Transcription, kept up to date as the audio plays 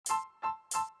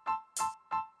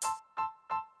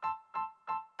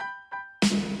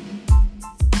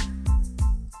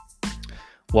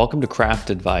Welcome to Craft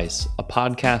Advice, a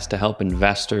podcast to help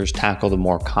investors tackle the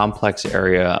more complex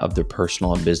area of their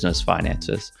personal and business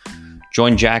finances.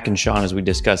 Join Jack and Sean as we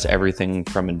discuss everything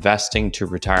from investing to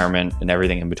retirement and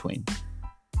everything in between.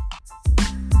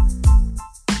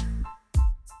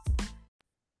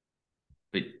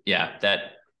 But yeah,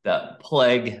 the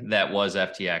plague that was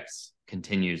FTX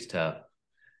continues to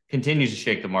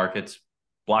shake the markets.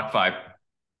 BlockFi.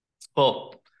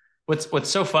 Well, what's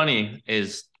so funny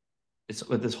is it's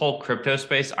with this whole crypto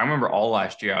space. I remember all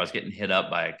last year I was getting hit up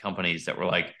by companies that were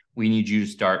like, "We need you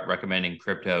to start recommending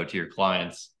crypto to your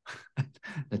clients."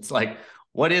 It's like,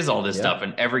 what is all this stuff?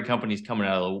 And every company's coming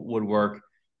out of the woodwork.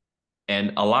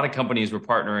 And a lot of companies were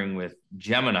partnering with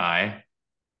Gemini. A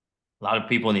lot of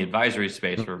people in the advisory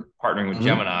space were partnering with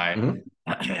Gemini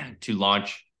to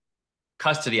launch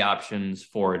custody options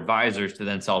for advisors to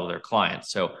then sell to their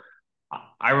clients. So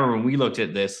I remember when we looked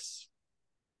at this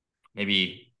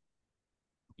maybe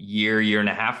year and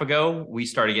a half ago, we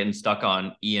started getting stuck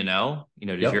on E&O.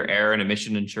 Does your air and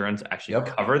emission insurance actually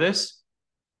cover this?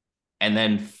 And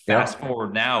then fast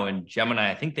forward now, and Gemini,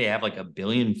 I think they have like $1.5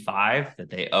 billion that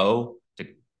they owe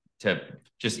to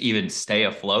just even stay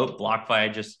afloat.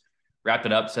 BlockFi just wrapped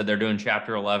it up, said they're doing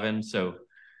Chapter 11. So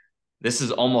this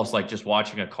is almost like just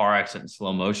watching a car accident in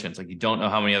slow motion. It's like you don't know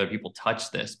how many other people touch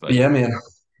this, but yeah, man.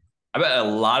 I bet a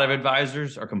lot of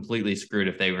advisors are completely screwed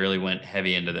if they really went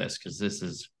heavy into this, because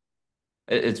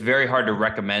it's very hard to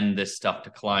recommend this stuff to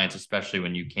clients, especially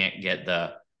when you can't get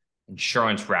the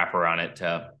insurance wrapper on it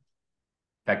to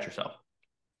protect yourself.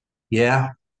 Yeah.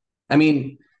 I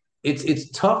mean,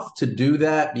 it's tough to do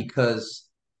that because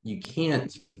you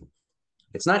can't,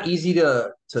 it's not easy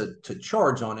to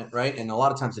charge on it, right? And a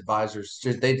lot of times advisors,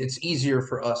 it's easier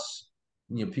for us,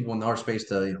 people in our space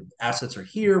to, assets are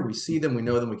here, we see them, we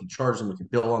know them, we can charge them, we can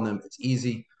bill on them. It's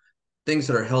easy. Things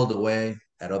that are held away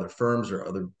at other firms or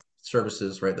other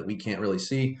services, right, that we can't really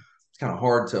see, it's kind of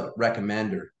hard to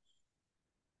recommend or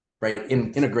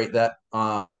integrate that.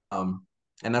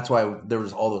 And that's why there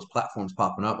was all those platforms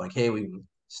popping up like, hey, we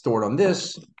store it on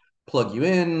this, plug you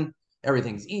in,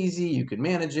 everything's easy, you can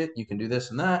manage it, you can do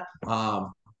this and that.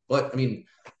 But I mean,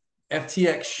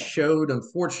 FTX showed,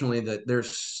 unfortunately, that there's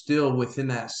still within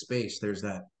that space, there's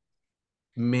that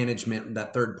management,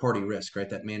 that third party risk, right?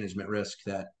 That management risk,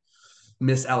 that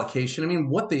misallocation. I mean,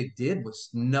 what they did was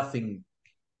nothing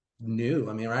new.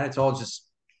 I mean, right? It's all just,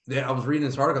 I was reading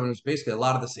this article and it was basically a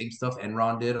lot of the same stuff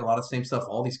Enron did, a lot of the same stuff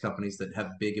all these companies that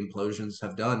have big implosions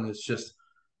have done. It's just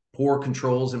poor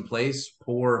controls in place,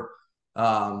 poor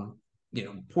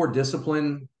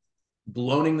discipline,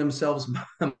 loaning themselves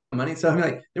money. So I mean,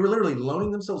 like, they were literally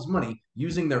loaning themselves money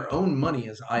using their own money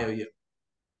as IOU.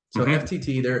 So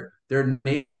FTT, their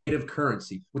native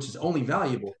currency, which is only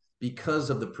valuable because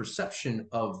of the perception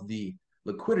of the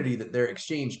liquidity that their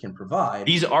exchange can provide.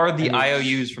 These are the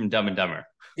IOUs from Dumb and Dumber.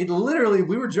 It literally,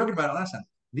 we were joking about it last time.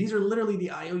 These are literally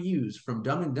the IOUs from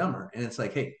Dumb and Dumber. And it's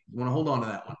like, hey, you want to hold on to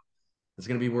that one? That's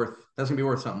going to be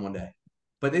worth something one day.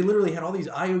 But they literally had all these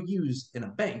IOUs in a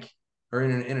bank or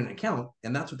in an account,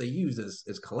 and that's what they used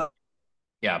as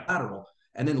collateral.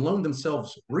 And then loaned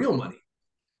themselves real money.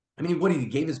 I mean, what he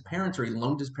gave his parents, or he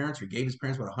loaned his parents, or he gave his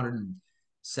parents what,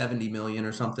 170 million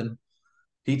or something.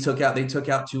 They took out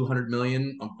 200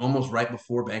 million almost right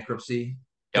before bankruptcy.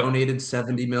 Donated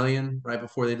 70 million right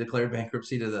before they declared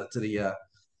bankruptcy to the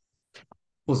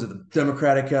was it the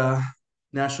Democratic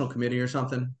National Committee or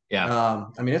something? I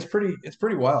mean, it's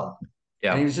pretty wild.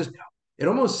 Yeah. And he was just, it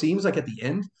almost seems like at the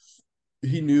end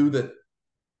he knew that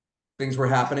things were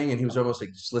happening and he was almost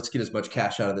like, just let's get as much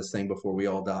cash out of this thing before we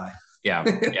all die. Yeah.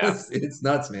 It's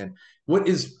nuts, man. What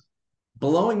is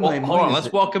blowing my mind? Hold on,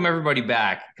 let's welcome everybody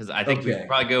back, because I think we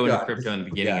probably go into crypto in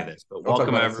the beginning of this. But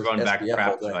welcome everyone back to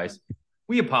Craft Advice.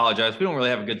 We apologize. We don't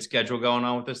really have a good schedule going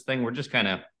on with this thing. We're just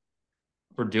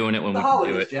we're doing it when we can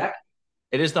do it. Jack.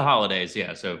 It is the holidays,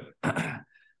 yeah. So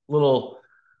little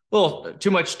too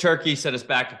much turkey set us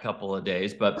back a couple of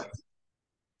days, but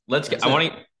let's get. I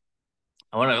want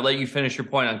to let you finish your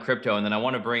point on crypto, and then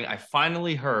I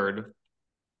finally heard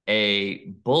a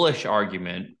bullish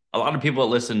argument. A lot of people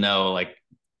that listen know, like,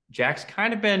 Jack's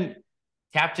kind of been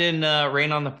Captain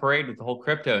Rain on the Parade with the whole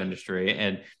crypto industry,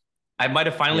 and I might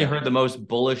have finally heard the most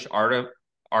bullish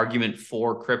argument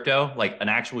for crypto, like an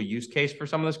actual use case for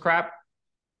some of this crap.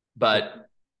 But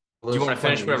do you want to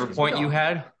finish whatever point you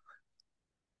had?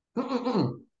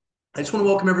 I just want to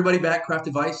welcome everybody back. Craft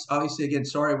Advice. Obviously, again,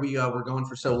 sorry we're going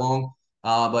for so long.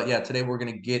 But yeah, today we're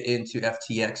going to get into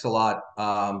FTX a lot,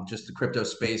 just the crypto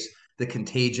space, the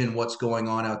contagion, what's going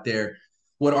on out there,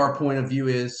 what our point of view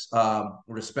is,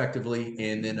 respectively,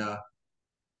 and then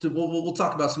we'll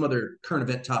talk about some other current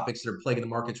event topics that are plaguing the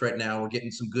markets right now. We're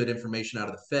getting some good information out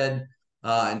of the Fed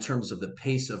in terms of the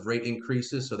pace of rate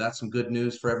increases. So that's some good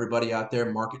news for everybody out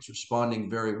there. Markets responding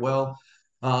very well.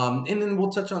 And then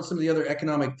we'll touch on some of the other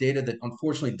economic data that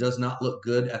unfortunately does not look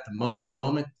good at the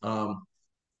moment.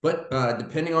 But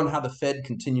depending on how the Fed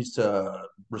continues to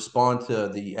respond to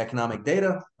the economic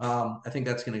data, I think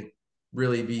that's going to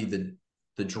really be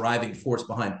the driving force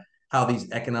behind how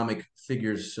these economic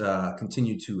figures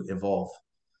continue to evolve.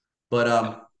 But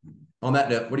on that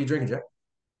note, what are you drinking, Jack?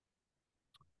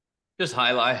 Just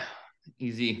High Life,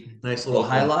 easy. Nice little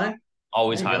High Life.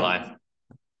 Always High Life.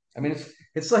 I mean,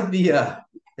 it's like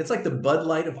the Bud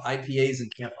Light of IPAs in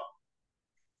Tampa.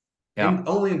 Yeah,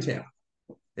 only in Tampa.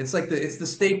 It's the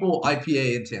staple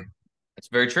IPA in Tampa. It's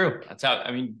very true. That's how.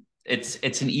 I mean, it's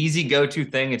an easy go-to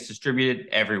thing. It's distributed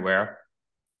everywhere.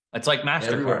 It's like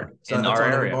MasterCard in our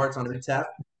area. It's on every tap.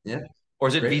 Yeah. Or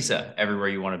is it Visa? Everywhere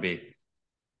you want to be.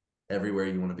 Everywhere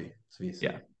you want to be. It's Visa.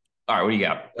 Yeah. All right. What do you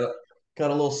got? Got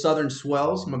a little Southern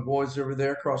Swells. My boys over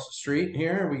there across the street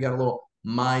here. We got a little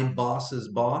My Boss's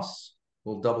Boss. A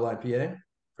little double IPA.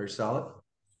 Very solid.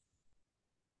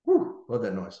 Whew, love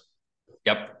that noise.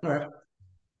 Yep. All right.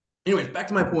 Anyways, back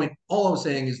to my point. All I was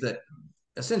saying is that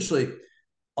essentially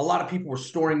a lot of people were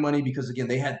storing money because, again,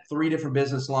 they had three different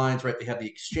business lines, right? They had the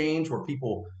exchange where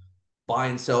people buy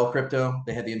and sell crypto.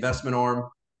 They had the investment arm,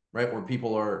 right, where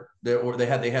people are there, or they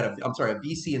had a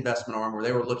VC investment arm where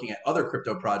they were looking at other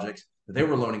crypto projects that they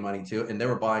were loaning money to and they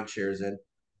were buying shares in.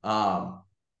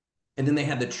 And then they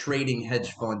had the trading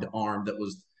hedge fund arm that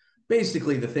was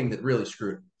basically the thing that really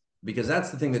screwed them, because that's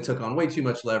the thing that took on way too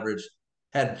much leverage,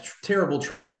 had terrible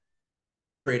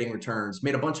trading returns,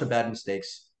 made a bunch of bad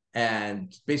mistakes,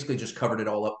 and basically just covered it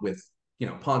all up with,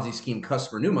 Ponzi scheme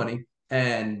customer new money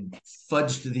and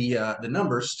fudged the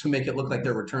numbers to make it look like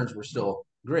their returns were still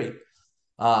great.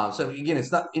 So again,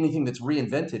 it's not anything that's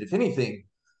reinvented. If anything,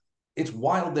 it's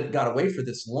wild that it got away for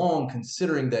this long,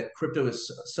 considering that crypto is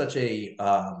such an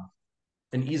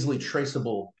easily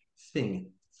traceable thing.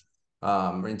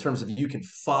 In terms of you can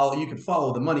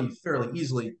follow the money fairly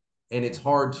easily, and it's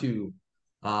hard to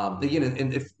again,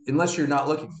 and unless you're not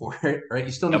looking for it, right?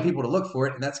 You still need people to look for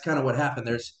it, and that's kind of what happened.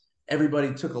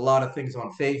 Everybody took a lot of things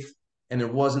on faith, and there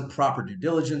wasn't proper due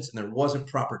diligence, and there wasn't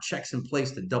proper checks in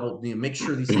place to make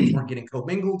sure these things weren't getting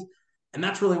commingled, and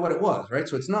that's really what it was, right?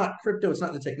 So it's not crypto, it's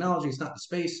not the technology, it's not the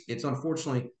space, it's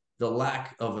unfortunately the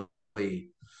lack of a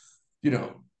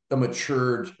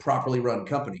matured, properly run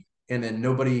company, and then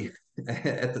nobody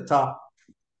at the top,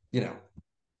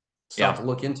 start to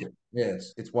look into it. Yeah,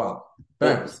 it's wild. All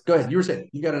right, go ahead. You were saying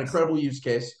you got an incredible use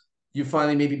case. You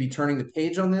finally maybe be turning the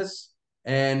page on this,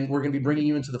 and we're going to be bringing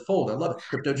you into the fold. I love it.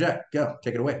 Crypto Jack, go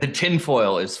take it away. The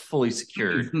tinfoil is fully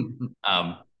secured.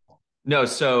 No,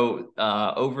 so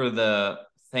over the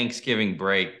Thanksgiving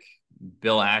break,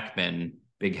 Bill Ackman,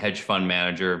 big hedge fund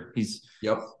manager, he's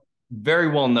very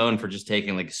well known for just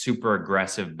taking like super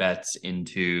aggressive bets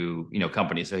into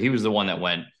companies. So he was the one that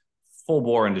went full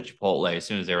bore into Chipotle as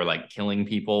soon as they were like killing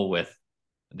people with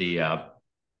the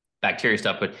bacteria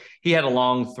stuff. But he had a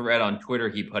long thread on Twitter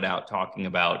he put out talking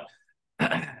about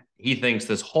he thinks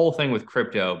this whole thing with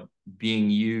crypto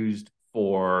being used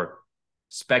for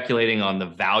speculating on the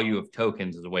value of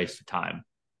tokens is a waste of time.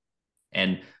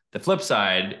 And the flip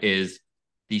side is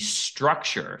the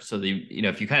structure. So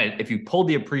if you pull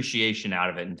the appreciation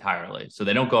out of it entirely, so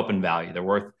they don't go up in value, they're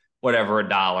worth whatever,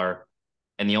 $1.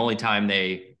 And the only time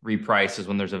they reprice is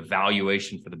when there's a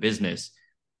valuation for the business.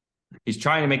 He's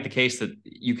trying to make the case that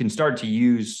you can start to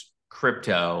use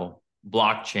crypto,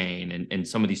 blockchain, and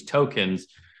some of these tokens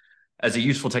as a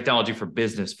useful technology for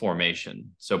business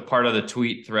formation. So part of the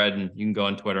tweet thread, and you can go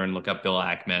on Twitter and look up Bill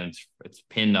Ackman, it's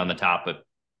pinned on the top, but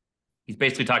he's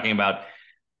basically talking about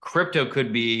crypto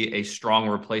could be a strong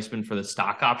replacement for the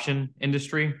stock option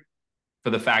industry,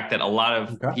 for the fact that a lot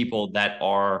of people that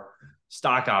are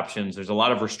stock options, there's a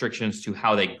lot of restrictions to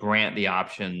how they grant the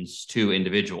options to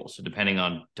individuals. So depending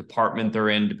on department they're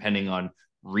in, depending on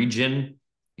region,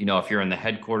 if you're in the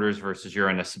headquarters versus you're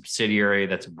in a subsidiary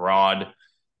that's abroad,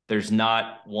 there's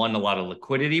not a lot of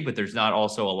liquidity, but there's not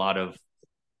also a lot of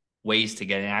ways to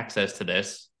get access to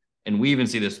this. And we even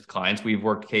see this with clients. We've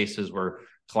worked cases where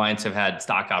clients have had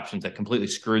stock options that completely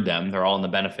screwed them. They're all in the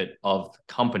benefit of the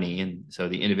company. And so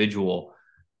the individual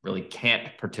really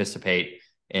can't participate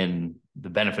in the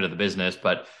benefit of the business.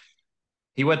 But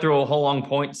he went through a whole long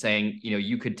point saying,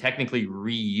 you could technically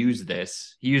reuse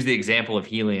this. He used the example of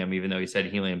helium, even though he said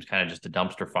helium's kind of just a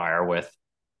dumpster fire with,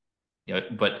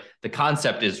 but the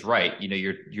concept is right.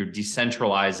 You're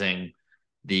decentralizing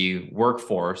the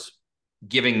workforce,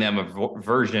 giving them a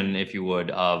version, if you would,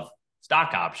 of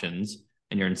stock options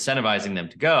and you're incentivizing them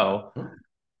to go.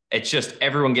 It's just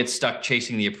everyone gets stuck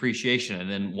chasing the appreciation. And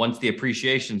then once the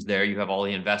appreciation's there, you have all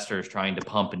the investors trying to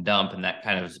pump and dump, and that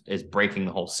kind of is breaking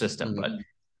the whole system. But it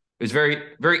was very,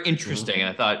 very interesting. And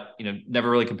I thought, never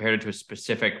really compared it to a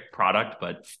specific product,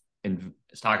 but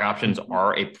stock options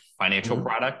are a financial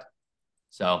product.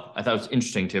 So I thought it was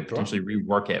interesting to potentially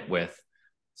rework it with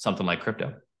something like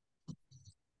crypto.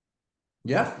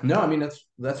 Yeah, no, I mean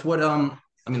that's what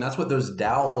that's what those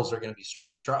DAOs are going to be.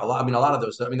 A lot of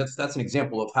those. I mean, that's an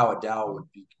example of how a DAO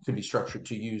could be structured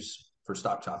to use for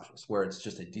stock options, where it's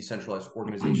just a decentralized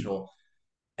organizational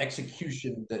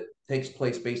execution that takes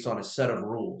place based on a set of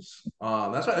rules.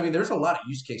 That's why there's a lot of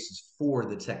use cases for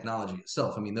the technology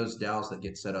itself. I mean, those DAOs that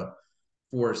get set up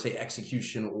for, say,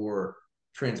 execution or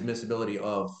transmissibility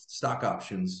of stock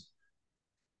options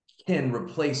can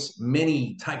replace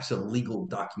many types of legal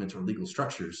documents or legal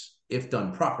structures if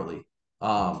done properly.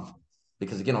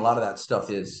 Because again, a lot of that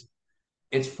stuff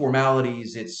it's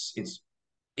formalities, it's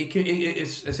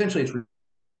essentially it's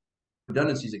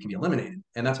redundancies that can be eliminated,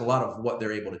 and that's a lot of what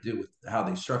they're able to do with how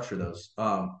they structure those.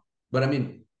 But I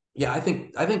mean, yeah, I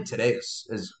think today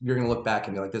is you're going to look back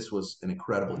and be like, this was an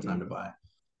incredible time to buy.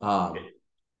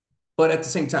 But at the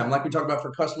same time, like we talked about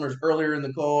for customers earlier in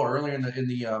the call or earlier in the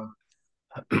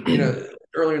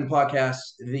earlier in the podcast,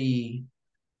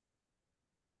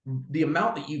 the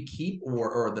amount that you keep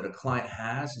or that a client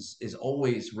has is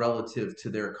always relative to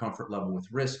their comfort level with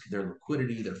risk, their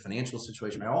liquidity, their financial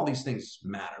situation. All these things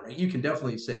matter, right? You can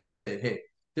definitely say, hey,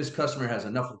 this customer has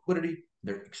enough liquidity,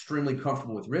 they're extremely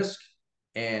comfortable with risk,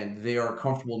 and they are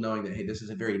comfortable knowing that, hey, this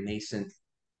is a very nascent,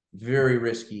 very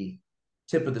risky,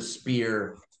 tip of the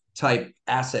spear type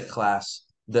asset class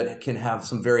that can have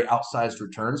some very outsized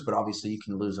returns, but obviously you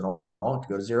can lose it all. It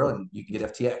can go to zero, and you can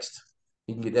get FTX'd.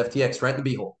 You can get FTX right in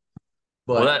the beehole.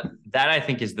 But well, that I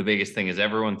think is the biggest thing. Is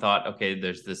everyone thought, okay,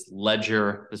 there's this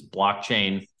ledger, this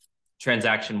blockchain,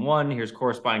 transaction 1, here's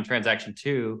corresponding transaction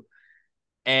 2,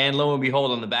 and lo and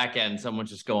behold, on the back end,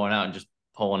 someone's just going out and just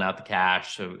pulling out the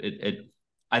cash. So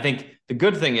I think the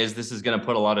good thing is this is going to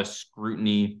put a lot of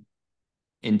scrutiny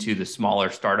into the smaller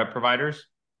startup providers.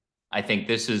 I think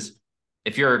this is,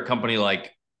 if you're a company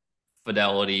like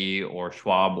Fidelity or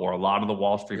Schwab or a lot of the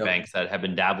Wall Street banks that have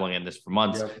been dabbling in this for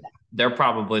months, they're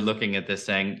probably looking at this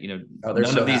saying,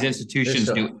 none of these institutions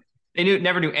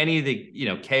never knew any of the,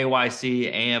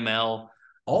 KYC, AML.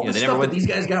 All the stuff that these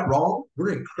guys got wrong,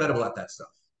 we're incredible at that stuff.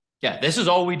 Yeah, this is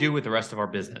all we do with the rest of our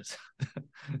business.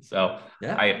 So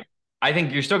yeah. I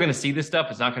think you're still going to see this stuff.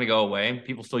 It's not going to go away.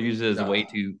 People still use it as a way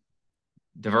to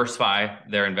diversify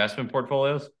their investment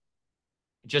portfolios.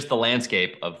 Just the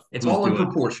landscape of it's all in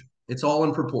proportion. It's all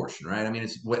in proportion, right? I mean,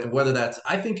 it's whether that's,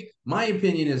 I think my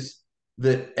opinion is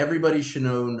that everybody should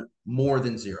own more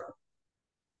than zero.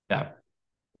 Yeah.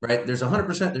 Right. There's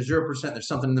 100%, there's 0%, there's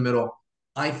something in the middle.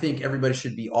 I think everybody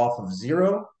should be off of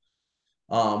zero,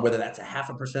 whether that's a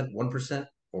 0.5%, 1%,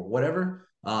 or whatever.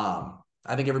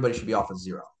 I think everybody should be off of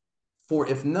zero. For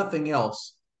if nothing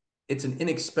else, it's an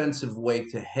inexpensive way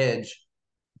to hedge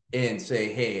and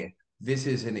say, hey, this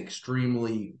is an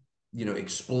extremely,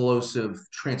 explosive,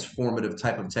 transformative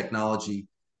type of technology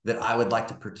that I would like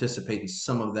to participate in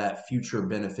some of that future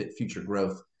benefit, future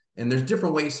growth. And there's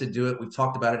different ways to do it. We've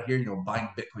talked about it here, buying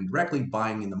Bitcoin directly,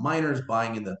 buying in the miners,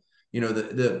 buying in the,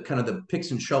 the kind of the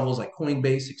picks and shovels like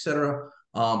Coinbase, et cetera.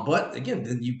 But again,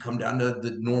 then you come down to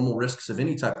the normal risks of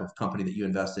any type of company that you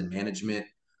invest in: management,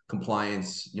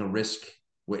 compliance, risk.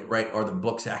 Wait, right? Are the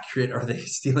books accurate? Are they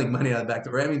stealing money out of the back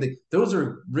door? I mean, those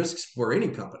are risks for any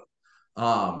company.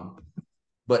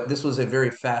 But this was a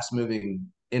very fast-moving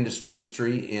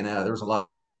industry, and there was a lot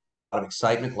of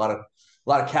excitement, a lot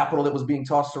of capital that was being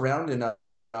tossed around, and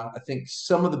I think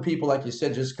some of the people, like you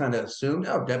said, just kind of assumed,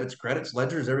 debits, credits,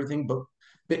 ledgers, everything. But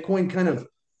Bitcoin kind of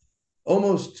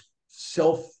almost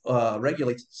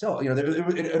self-regulates itself.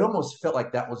 It almost felt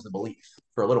like that was the belief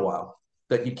for a little while,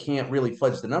 that you can't really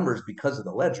fudge the numbers because of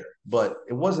the ledger. But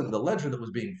it wasn't the ledger that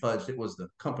was being fudged. It was the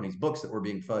company's books that were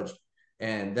being fudged.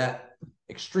 And that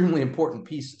extremely important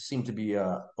piece seemed to be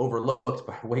overlooked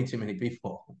by way too many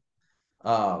people.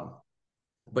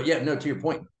 But yeah, no, to your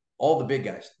point, all the big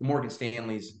guys, the Morgan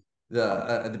Stanleys,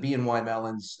 the BNY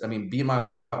Mellons. I mean,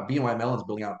 BNY Mellon's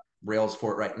building out rails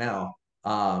for it right now.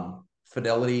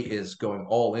 Fidelity is going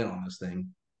all in on this thing.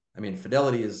 I mean,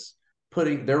 Fidelity is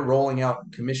they're rolling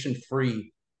out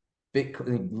commission-free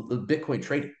Bitcoin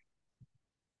trading.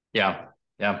 Yeah.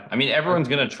 Yeah. I mean, everyone's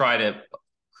going to try to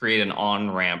create an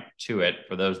on-ramp to it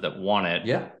for those that want it.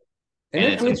 Yeah.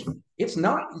 And it's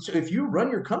not, so if you run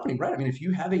your company, right? I mean, if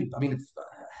you have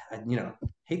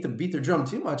hate to beat their drum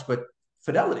too much, but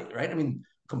Fidelity, right? I mean,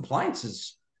 compliance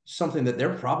is something that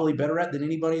they're probably better at than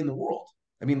anybody in the world.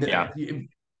 I mean, Yeah.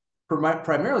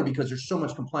 primarily because there's so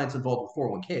much compliance involved with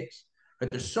 401ks.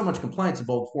 Right? There's so much compliance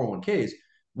involved with 401ks,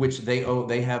 which they own.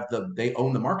 They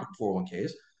own the market for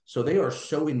 401ks. So they are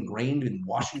so ingrained in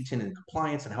Washington and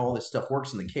compliance and how all this stuff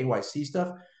works and the KYC stuff.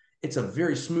 It's a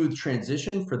very smooth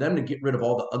transition for them to get rid of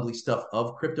all the ugly stuff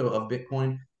of crypto, of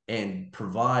Bitcoin, and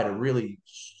provide a really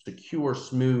secure,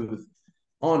 smooth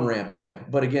on ramp.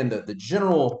 But again,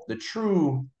 the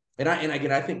true, and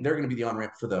again, I think they're going to be the on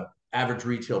ramp for the average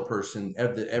retail person.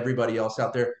 Everybody else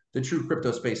out there, the true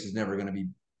crypto space is never going to be,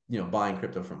 buying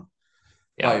crypto from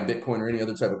Yeah. buying Bitcoin or any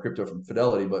other type of crypto from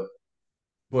Fidelity.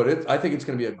 But I think it's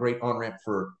going to be a great on ramp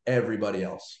for everybody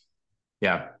else.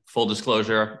 Yeah. Full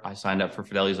disclosure, I signed up for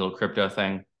Fidelity's little crypto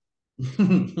thing.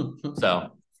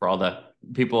 So for all the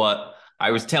people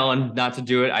I was telling not to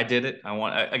do it, I did it.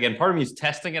 Again, part of me is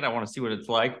testing it. I want to see what it's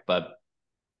like. But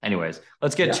anyways,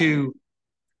 let's get to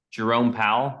Jerome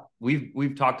Powell.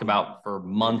 We've talked about for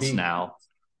months now.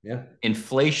 Yeah.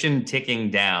 Inflation ticking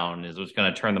down is what's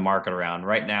going to turn the market around.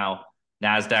 Right now,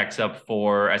 NASDAQ's up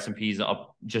 4, S&P's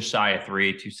up just shy of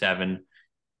 327.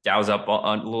 Dow's up a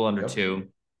little under 2.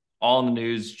 All in the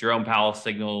news, Jerome Powell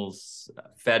signals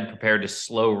Fed prepared to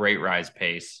slow rate rise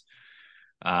pace.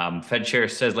 Fed chair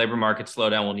says labor market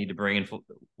slowdown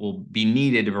will be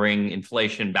needed to bring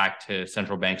inflation back to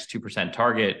central bank's 2%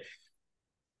 target.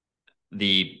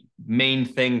 The main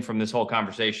thing from this whole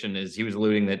conversation is he was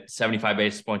alluding that 75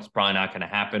 basis points is probably not going to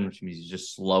happen, which means he's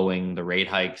just slowing the rate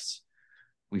hikes.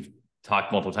 We've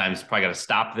talked multiple times, probably got to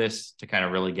stop this to kind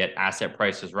of really get asset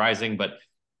prices rising. But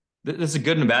this is a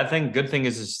good and a bad thing. Good thing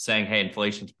is saying, hey,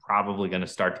 inflation's probably going to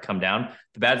start to come down.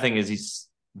 The bad thing is he's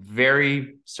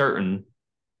very certain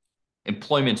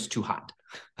employment's too hot.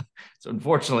 So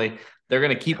unfortunately, they're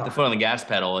going to keep the foot on the gas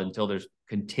pedal until there's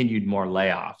continued more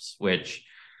layoffs, which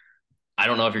I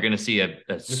don't know if you're going to see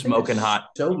a smoking hot.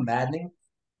 So maddening.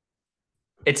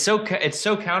 It's so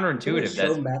counterintuitive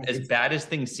that as bad as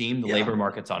things seem, the labor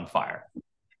market's on fire.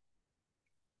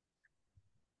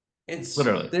 It's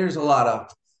literally there's a lot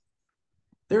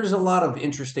of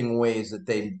interesting ways that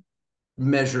they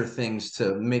measure things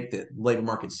to make the labor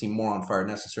market seem more on fire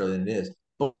necessarily than it is.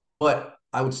 But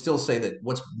I would still say that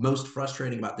what's most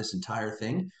frustrating about this entire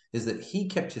thing is that he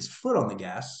kept his foot on the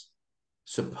gas,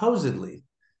 supposedly.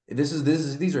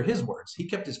 These are his words. He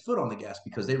kept his foot on the gas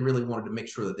because they really wanted to make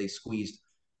sure that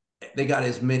they got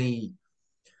as many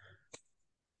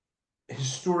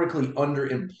historically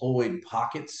underemployed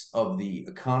pockets of the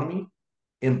economy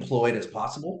employed as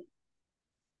possible.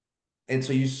 And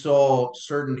so you saw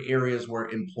certain areas where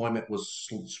employment was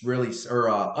really, or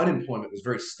unemployment was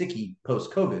very sticky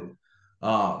post COVID.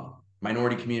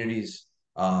 Minority communities,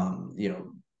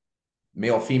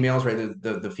 male females, right?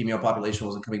 The female population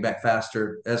wasn't coming back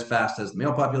as fast as the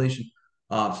male population.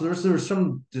 So there was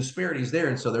some disparities there,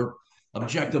 and so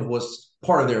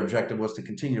part of their objective was to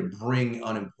continue to bring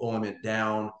unemployment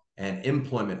down and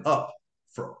employment up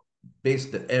for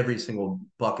basically every single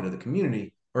bucket of the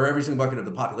community or every single bucket of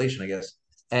the population, I guess.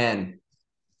 And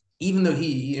even though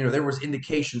there was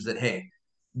indications that, hey,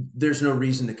 there's no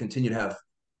reason to continue to have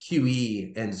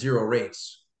QE and zero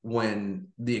rates when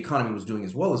the economy was doing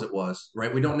as well as it was,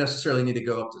 right? We don't necessarily need to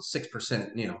go up to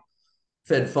 6%,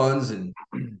 Fed funds and,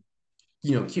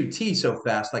 QT so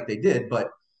fast like they did, but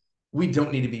we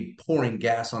don't need to be pouring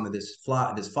gas onto this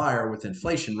fire with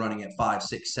inflation running at 5,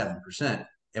 6, 7%.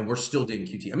 And we're still doing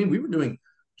QT. I mean, we were doing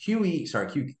QE,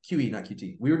 not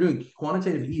QT. We were doing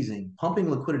quantitative easing, pumping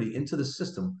liquidity into the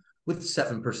system with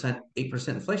 7%, 8%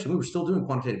 inflation. We were still doing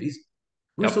quantitative easing.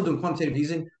 We were still doing quantitative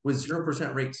easing with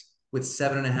 0% rates, with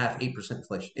 7.5%, 8%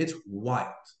 inflation. It's wild.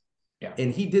 Yeah.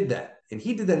 And he did that. And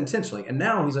he did that intentionally. And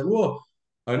now he's like, well,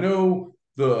 I know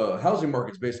the housing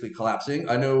market's basically collapsing.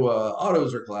 I know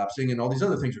autos are collapsing and all these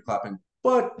other things are collapsing.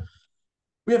 But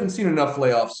we haven't seen enough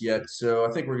layoffs yet. So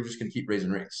I think we're just going to keep raising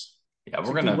rates. Yeah,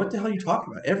 what the hell are you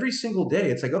talking about? Every single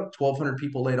day, it's like, 1,200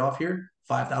 people laid off here,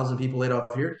 5,000 people laid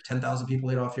off here, 10,000 people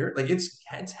laid off here. Like it's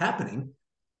happening.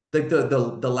 Like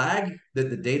the lag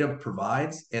that the data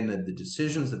provides and the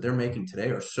decisions that they're making today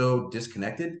are so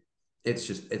disconnected. It's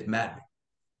maddening.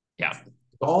 Yeah.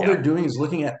 All they're doing is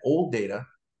looking at old data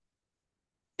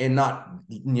and not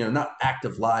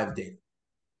active live data.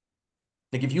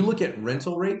 Like if you look at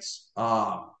rental rates,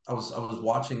 I was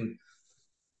watching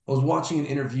an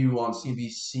interview on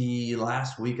CNBC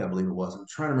last week, I believe it was. I'm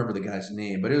trying to remember the guy's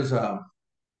name, but it was a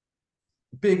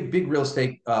big real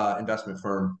estate investment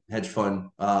firm, hedge fund.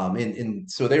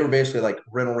 And so they were basically like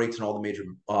rental rates in all the major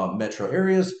metro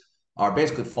areas are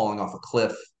basically falling off a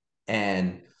cliff.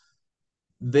 And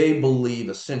they believe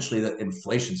essentially that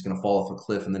inflation is going to fall off a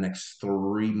cliff in the next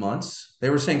 3 months. They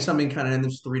were saying something kind of in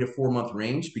this 3 to 4 month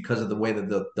range because of the way that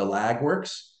the lag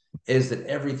works, is that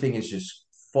everything is just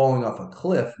falling off a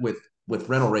cliff with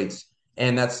rental rates.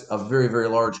 And that's a very, very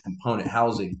large component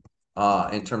housing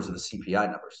in terms of the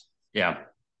CPI numbers. Yeah.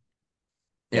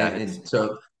 Yeah. And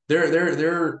so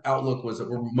their outlook was that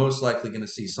we're most likely going to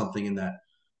see something in that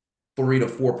 3 to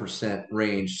 4%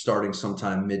 range starting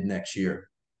sometime mid next year.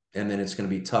 And then it's going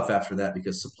to be tough after that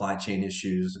because supply chain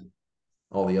issues and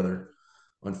all the other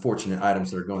unfortunate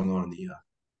items that are going on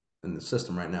in the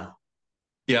system right now.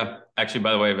 Yeah. Actually,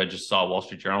 by the way, I just saw a Wall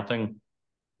Street Journal thing.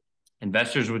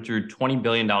 Investors withdrew $20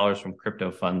 billion from crypto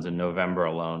funds in November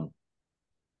alone.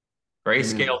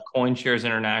 Grayscale, CoinShares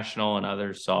International, and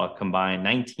others saw a combined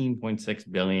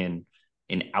 $19.6 billion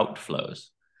in outflows.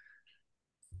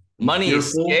 Money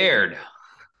is scared.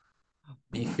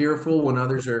 Be fearful when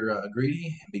others are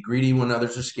greedy. Be greedy when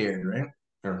others are scared, right?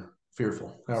 Or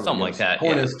fearful. Something like that.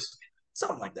 Point is,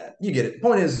 something like that. You get it.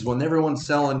 Point is when everyone's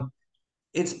selling,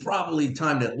 it's probably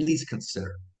time to at least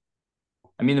consider.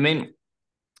 I mean, the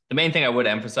main thing I would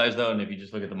emphasize, though, and if you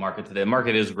just look at the market today, the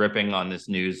market is ripping on this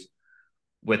news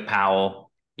with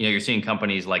Powell. You know, you're seeing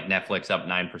companies like Netflix up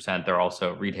 9%. They're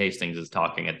also, Reed Hastings is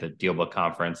talking at the DealBook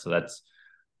conference, so that's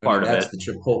part of it. That's the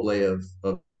Chipotle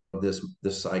of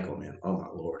this cycle, man. Oh my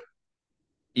Lord.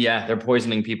 Yeah, they're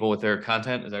poisoning people with their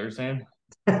content. Is that what you're saying?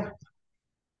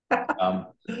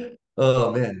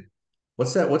 Oh man.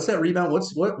 What's that rebound?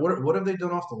 What have they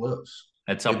done off the lows?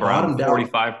 It's up around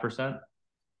 45%.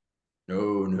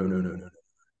 No.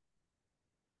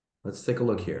 Let's take a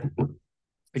look here. You're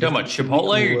talking about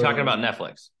Chipotle, or you're talking about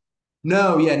Netflix?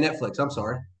 No, yeah, Netflix. I'm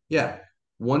sorry. Yeah,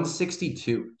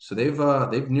 162. So they've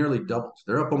nearly doubled.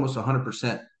 They're up almost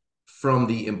 100% from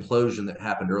the implosion that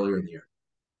happened earlier in the year.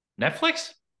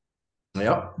 Netflix?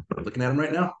 Yep, looking at them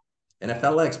right now.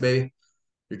 NFLX, baby.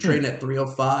 They're trading at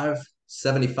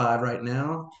 305.75 right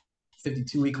now.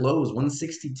 52-week lows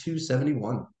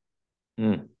 162.71.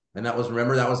 And that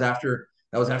was after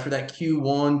that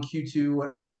Q1,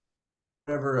 Q2,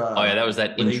 whatever. Oh yeah, that was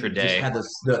that intraday. Just had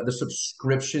the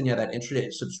subscription. Yeah, that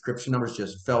intraday subscription numbers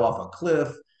just fell off a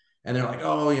cliff. And they're like,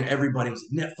 oh, everybody was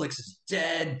Netflix is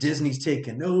dead, Disney's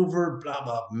taken over, blah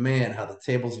blah. Man, how the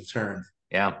tables have turned.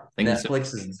 Yeah,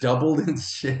 Netflix has doubled its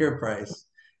share price,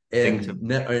 and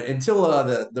until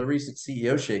the recent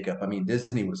CEO shakeup, I mean,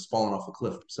 Disney was falling off a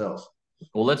cliff themselves.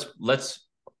 Well, let's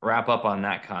wrap up on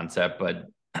that concept. But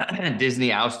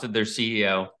Disney ousted their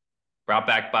CEO, brought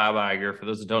back Bob Iger. For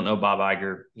those that don't know Bob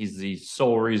Iger, he's the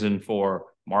sole reason for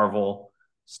Marvel,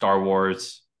 Star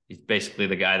Wars. He's basically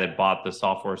the guy that bought the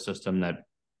software system that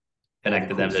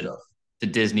connected them to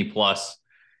Disney Plus.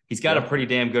 He's got a pretty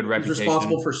damn good reputation. He's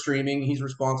responsible for streaming. He's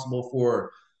responsible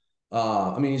for,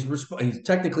 he's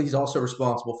also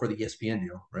responsible for the ESPN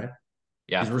deal, right?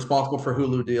 Yeah. He's responsible for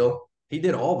Hulu deal. He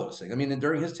did all those things. I mean,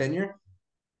 during his tenure,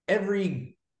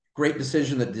 every great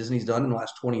decision that Disney's done in the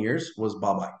last 20 years was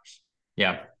Bob Iger's.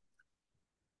 Yeah.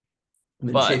 And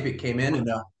then Chapek came in and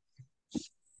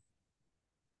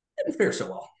didn't fare so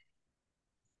well.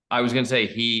 I was going to say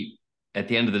at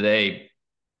the end of the day,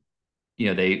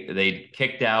 they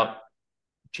kicked out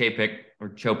Chapek or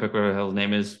Chopik, whatever the hell his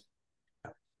name is.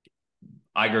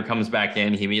 Iger comes back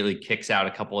in. He immediately kicks out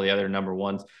a couple of the other number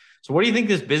ones. So what do you think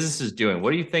this business is doing?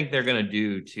 What do you think they're going to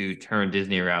do to turn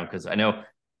Disney around? Because I know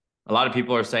a lot of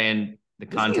people are saying the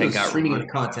content got streaming in the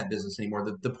content business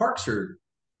anymore. The parks are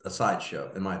a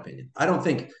sideshow, in my opinion. I don't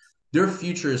think their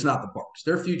future is not the parks.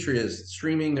 Their future is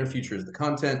streaming. Their future is the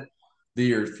content.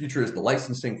 Their future is the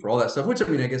licensing for all that stuff, which, I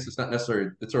mean, I guess it's not necessarily,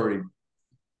 it's already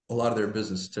a lot of their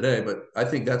business today, but I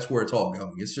think that's where it's all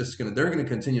going. It's just they're going to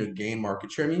continue to gain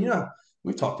market share. I mean,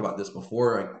 we've talked about this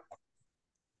before. I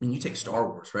mean, you take Star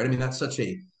Wars, right? I mean, that's such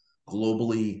a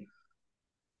globally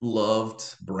loved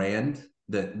brand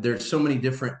that there's so many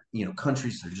different,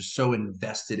 countries that are just so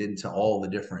invested into all the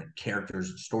different characters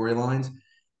and storylines,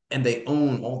 and they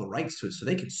own all the rights to it. So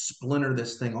they could splinter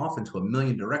this thing off into a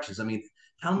million directions. I mean,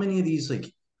 how many of these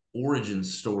origin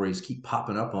stories keep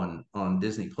popping up on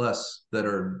Disney Plus that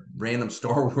are random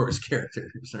Star Wars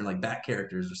characters or back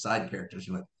characters or side characters?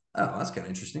 You're like, oh, that's kind of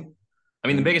interesting. I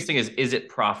mean, the biggest thing is it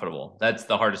profitable? That's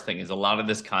the hardest thing, is a lot of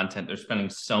this content, they're spending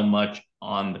so much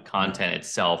on the content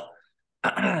itself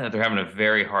that they're having a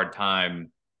very hard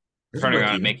time turning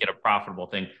around and making it a profitable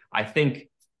thing. I think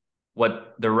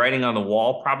what they're writing on the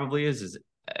wall probably is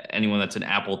anyone that's an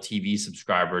Apple TV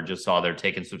subscriber just saw they're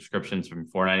taking subscriptions from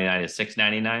 $4.99 to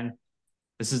 $6.99.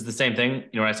 This is the same thing.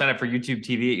 When I signed up for YouTube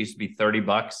TV, it used to be $30.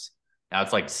 Now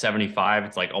it's like $75.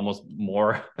 It's like almost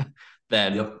more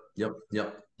than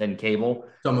than cable.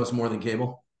 It's almost more than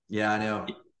cable. Yeah, I know.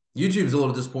 YouTube's a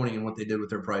little disappointing in what they did with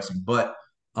their pricing, but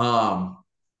no,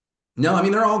 I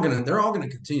mean they're all gonna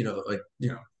continue to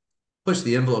push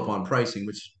the envelope on pricing,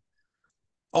 which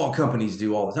all companies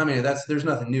do all the time. I mean, there's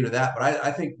nothing new to that. But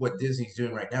I think what Disney's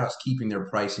doing right now is keeping their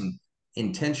pricing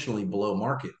intentionally below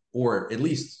market, or at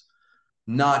least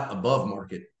not above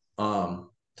market,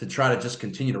 to try to just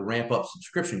continue to ramp up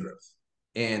subscription growth.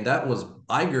 And that was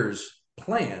Iger's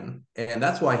plan. And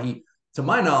that's why to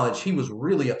my knowledge, he was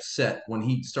really upset when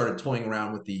he started toying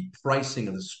around with the pricing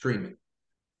of the streaming.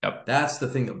 Yep. That's the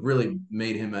thing that really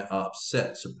made him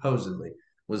upset, supposedly,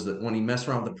 was that when he messed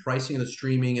around with the pricing of the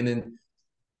streaming, and then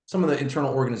some of the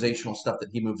internal organizational stuff that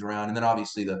he moved around, and then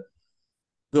obviously the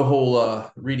whole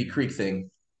Reedy Creek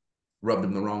thing rubbed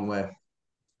him the wrong way.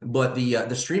 But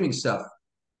the streaming stuff,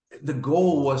 the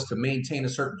goal was to maintain a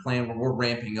certain plan where we're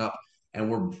ramping up and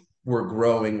we're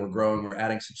growing, we're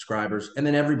adding subscribers, and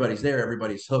then everybody's there,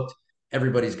 everybody's hooked,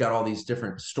 everybody's got all these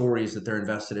different stories that they're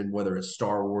invested in, whether it's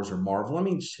Star Wars or Marvel. I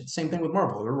mean, same thing with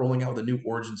Marvel. They're rolling out with a new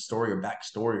origin story or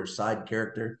backstory or side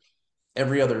character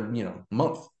every other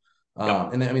month.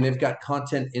 Yep. And I mean, they've got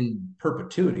content in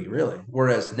perpetuity, really.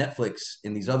 Whereas Netflix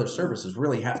and these other services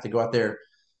really have to go out there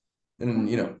and,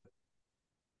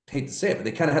 hate to say it, but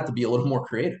they kind of have to be a little more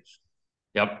creative.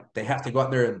 Yep. They have to go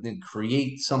out there and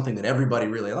create something that everybody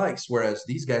really likes. Whereas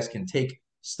these guys can take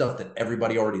stuff that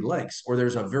everybody already likes, or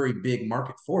there's a very big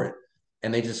market for it.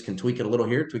 And they just can tweak it a little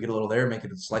here, tweak it a little there, make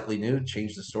it slightly new,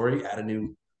 change the story, add a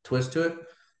new twist to it.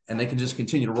 And they can just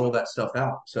continue to roll that stuff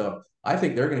out. So I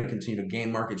think they're going to continue to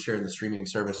gain market share in the streaming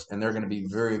service, and they're going to be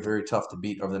very, very tough to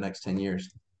beat over the next 10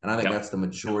 years. And I think that's the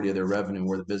majority of their revenue,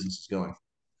 where the business is going.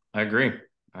 I agree.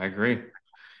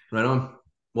 Right on.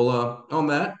 Well, on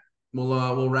that,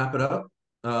 we'll wrap it up.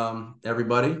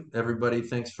 Everybody,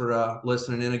 thanks for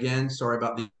listening in again. Sorry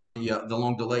about the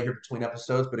long delay here between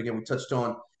episodes, but again, we touched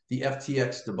on the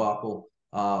FTX debacle,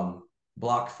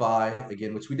 BlockFi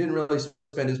again, which we didn't really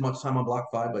spend as much time on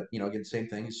BlockFi, but again, same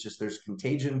thing. It's just there's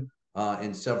contagion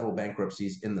and several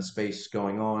bankruptcies in the space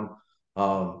going on.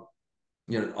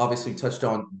 Obviously touched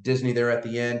on Disney there at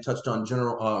the end, touched on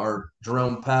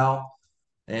Jerome Powell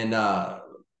and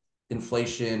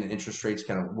inflation and interest rates,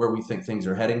 kind of where we think things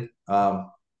are heading.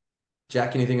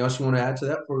 Jack, anything else you want to add to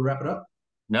that before we wrap it up?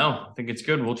 No, I think it's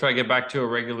good. We'll try to get back to a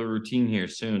regular routine here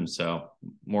soon. So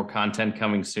more content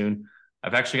coming soon.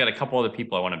 I've actually got a couple other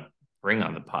people I want to bring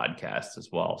on the podcast as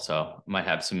well. So I might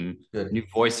have some new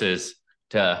voices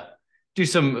to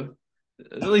do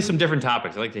at least some different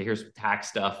topics. I like to hear some tax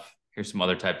stuff, hear some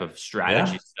other type of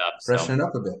strategy stuff. Freshen it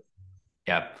up a bit.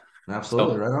 Yeah.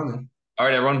 Absolutely. Right on then. All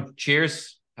right, everyone.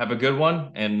 Cheers. Have a good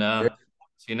one. And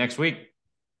see you next week.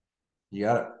 You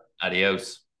got it.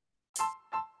 Adios.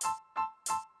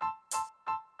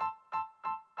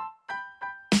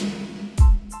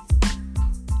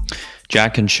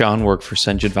 Jack and Sean work for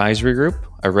Senge Advisory Group,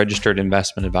 a registered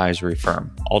investment advisory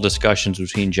firm. All discussions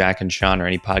between Jack and Sean or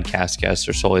any podcast guests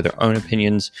are solely their own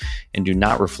opinions and do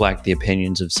not reflect the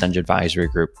opinions of Senge Advisory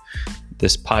Group.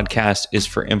 This podcast is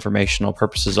for informational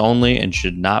purposes only and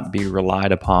should not be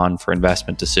relied upon for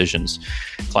investment decisions.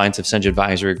 Clients of Senge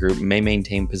Advisory Group may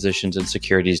maintain positions in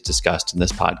securities discussed in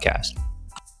this podcast.